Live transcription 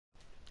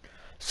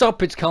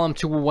Sup, it's Column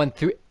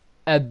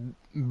 2113.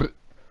 B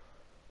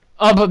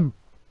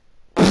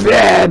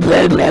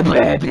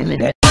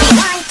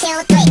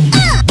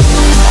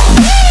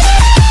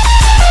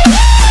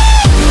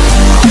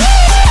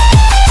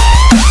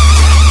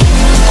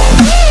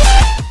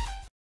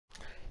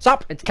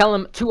Sup, it's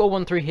Callum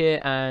 2013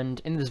 here,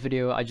 and in this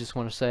video I just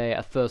want to say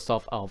first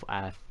off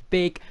a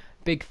big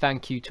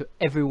thank you to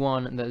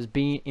everyone that has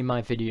been in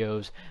my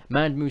videos.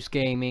 Mad Moose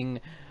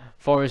Gaming,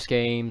 Forest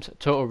Games,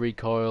 Total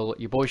Recoil,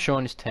 your boy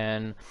Sean is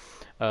 10.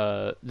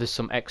 There's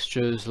some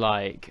extras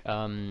like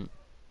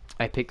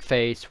Epic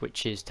Face,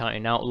 which is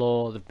Titan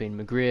Outlaw. There've been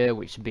McGreer,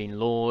 which has been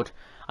Lord.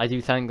 I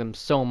do thank them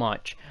so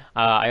much.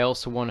 I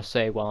also want to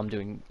say, while I'm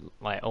doing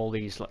like all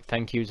these like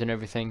thank yous and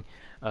everything,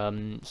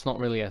 it's not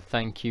really a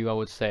thank you. I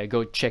would say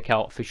go check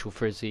out Official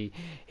Frizzy.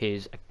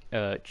 His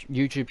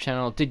YouTube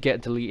channel did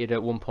get deleted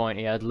at one point.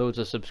 He had loads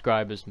of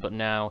subscribers, but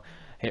now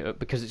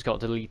because it's got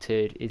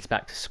deleted, it's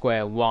back to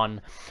square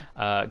one.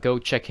 Go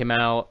check him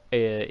out.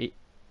 He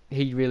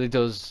really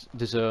does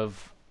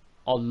deserve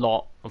a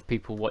lot of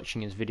people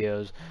watching his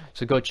videos,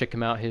 so go check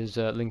him out. His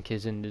link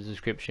is in the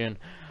description.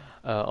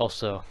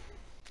 Also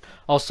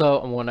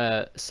I want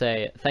to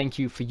say thank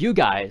you for you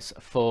guys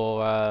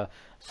for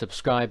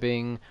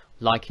subscribing,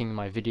 liking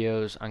my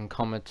videos and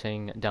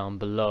commenting down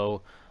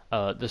below.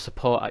 The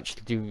support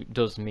actually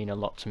does mean a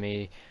lot to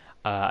me.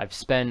 I've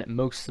spent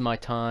most of my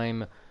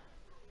time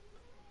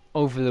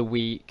over the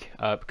week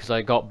because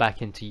I got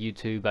back into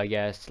YouTube, I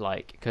guess,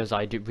 like because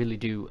I really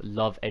do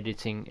love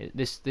editing.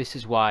 This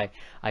is why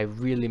I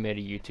really made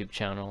a YouTube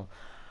channel,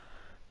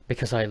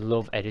 because I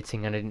love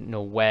editing and I didn't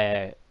know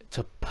where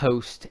to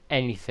post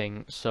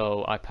anything,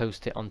 so I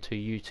post it onto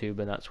YouTube,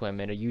 and that's why I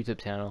made a YouTube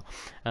channel.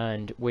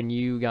 And when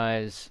you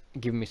guys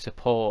give me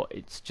support,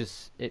 it's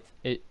just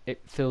it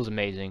feels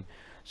amazing.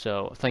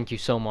 So thank you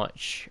so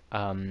much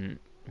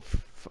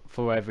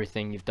for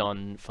everything you've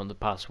done from the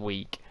past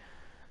week.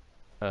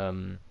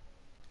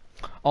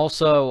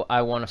 Also,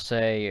 I want to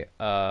say,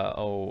 I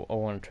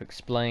wanted to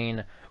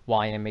explain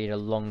why I made a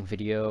long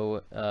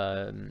video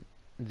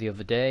the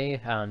other day,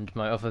 and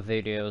my other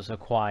videos are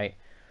quite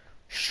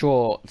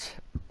short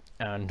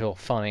and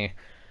funny.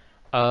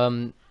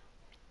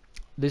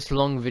 This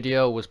long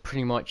video was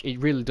pretty much, it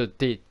really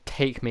did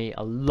take me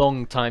a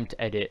long time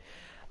to edit,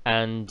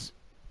 and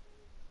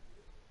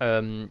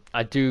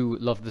I do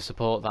love the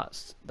support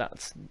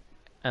that's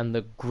and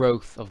the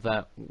growth of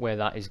that, where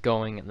that is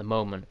going at the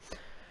moment.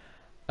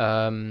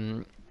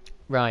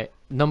 Right,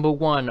 number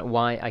one,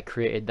 why I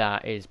created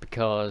that is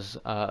because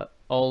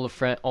all the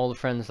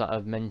friends that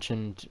I've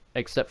mentioned,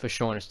 except for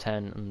Sean is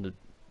 10 and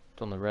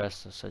on the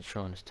rest, I said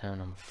Sean is 10.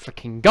 I'm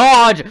freaking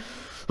god!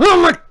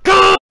 Oh my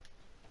god!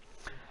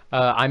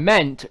 I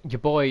meant your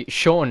boy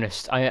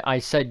Seanist. I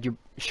said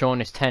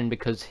Sean is 10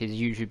 because his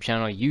YouTube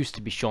channel used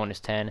to be Sean is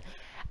 10,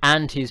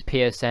 and his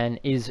PSN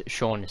is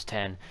Sean is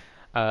 10.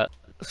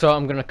 So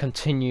I'm gonna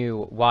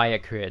continue why I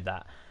created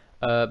that.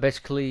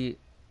 Basically,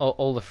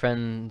 all the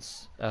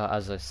friends,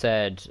 as I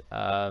said,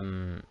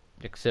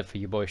 except for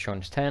your boy Sean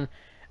is 10,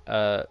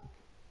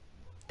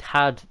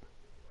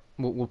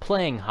 were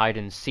playing hide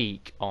and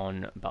seek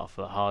on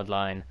Battlefield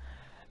Hardline.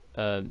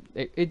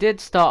 It did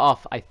start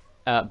off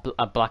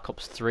at Black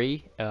Ops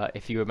 3,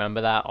 if you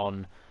remember that.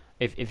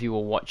 If you were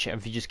watching,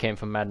 if you just came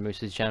from Mad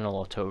Moose's channel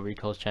or Total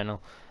Recoil's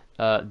channel,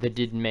 they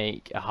did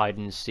make a hide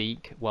and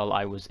seek while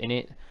I was in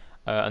it,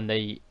 and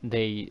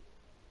they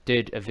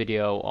did a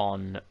video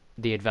on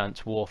the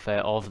advanced warfare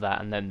of that,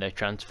 and then they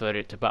transferred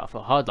it to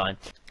Battlefield Hardline.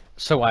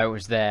 So I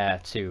was there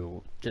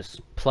to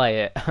just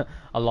play it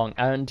along,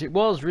 and it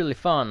was really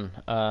fun.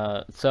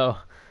 So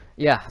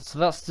yeah, so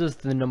that's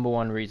just the number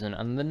one reason.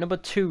 And the number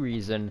two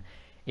reason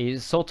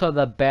is sort of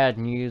the bad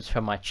news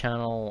for my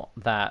channel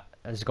that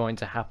is going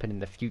to happen in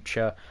the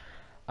future.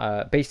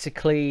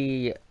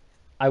 Basically,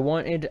 I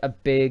wanted a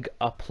big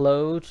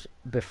upload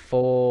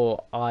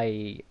before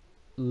I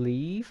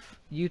leave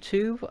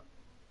YouTube.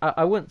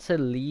 I wouldn't say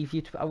leave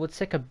YouTube, I would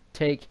take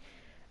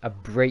a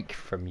break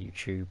from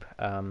YouTube.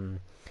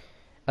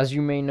 As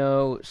you may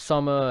know,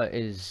 summer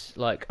is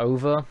like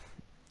over.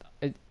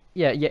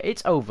 Yeah,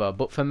 it's over.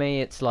 But for me,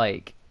 it's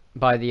like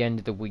by the end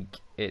of the week,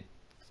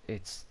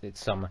 it's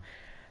summer.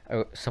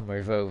 Summer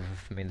is over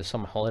for me. The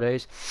summer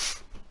holidays,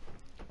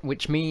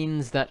 which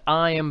means that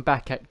I am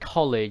back at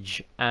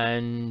college,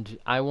 and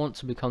I want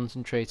to be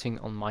concentrating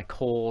on my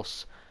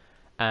course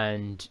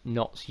and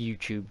not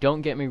YouTube.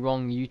 Don't get me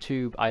wrong,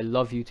 YouTube. I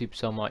love YouTube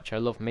so much. I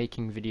love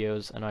making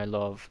videos, and I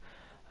love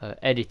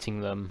editing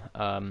them.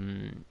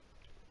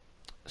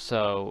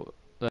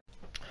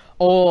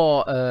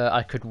 Or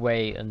I could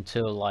wait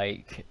until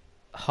like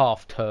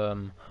half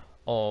term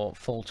or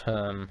full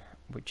term,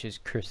 which is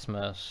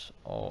Christmas,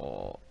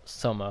 or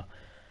summer,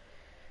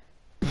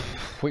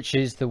 which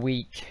is the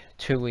week,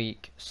 2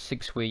 week,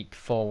 6 week,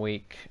 4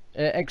 week,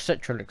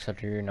 etc,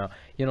 etc. You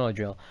know the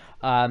drill.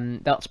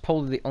 That's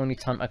probably the only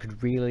time I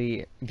could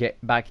really get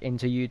back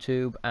into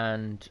YouTube,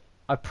 and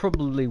I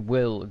probably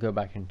will go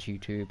back into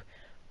YouTube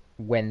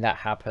when that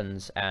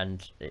happens,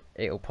 and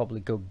it'll probably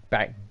go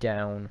back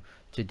down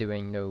to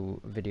doing no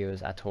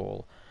videos at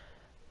all.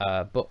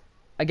 But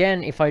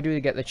again, if I do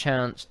get the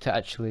chance to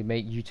actually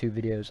make YouTube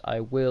videos, I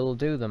will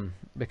do them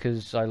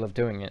because I love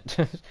doing it.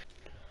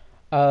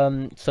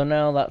 So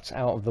now that's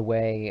out of the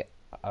way,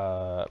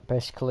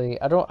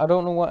 basically, I don't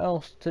know what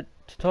else to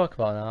talk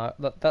about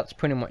now. That's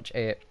pretty much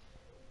it.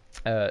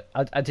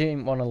 I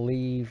didn't want to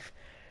leave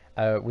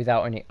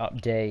without any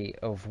update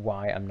of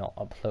why I'm not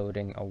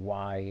uploading or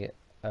why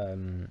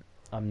I'm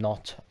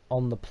not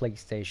on the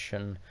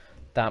PlayStation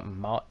that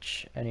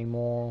much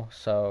anymore.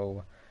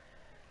 So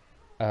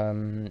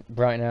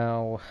right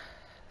now,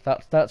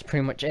 that's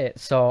pretty much it.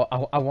 So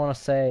I want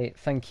to say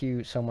thank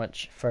you so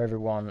much for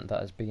everyone that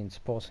has been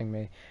supporting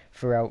me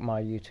throughout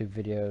my YouTube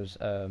videos.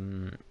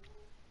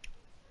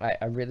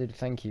 I really do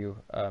thank you.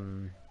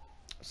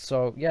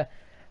 So yeah,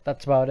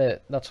 that's about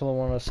it. That's all I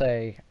want to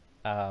say.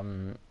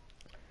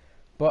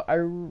 But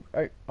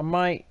I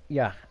might,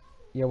 yeah,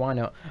 why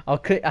not? I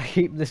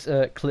keep this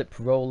clip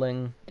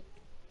rolling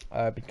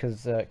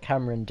because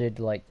Cameron did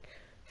like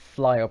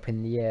fly up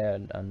in the air,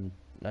 and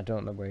I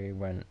don't know where he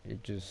went.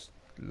 It just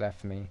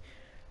left me.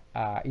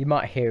 You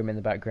might hear him in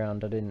the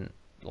background. I didn't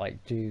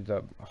like do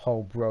the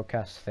whole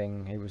broadcast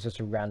thing. It was just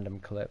a random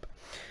clip.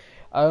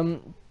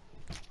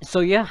 So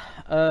yeah,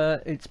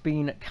 it's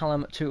been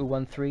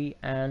Callum2013,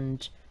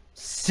 and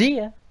see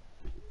ya.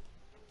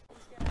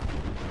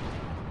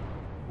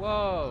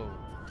 Whoa!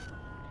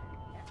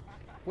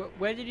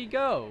 Where did he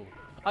go?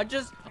 I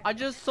just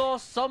saw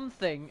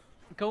something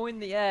go in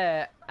the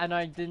air, and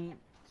I didn't.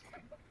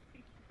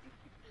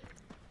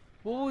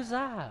 What was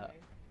that?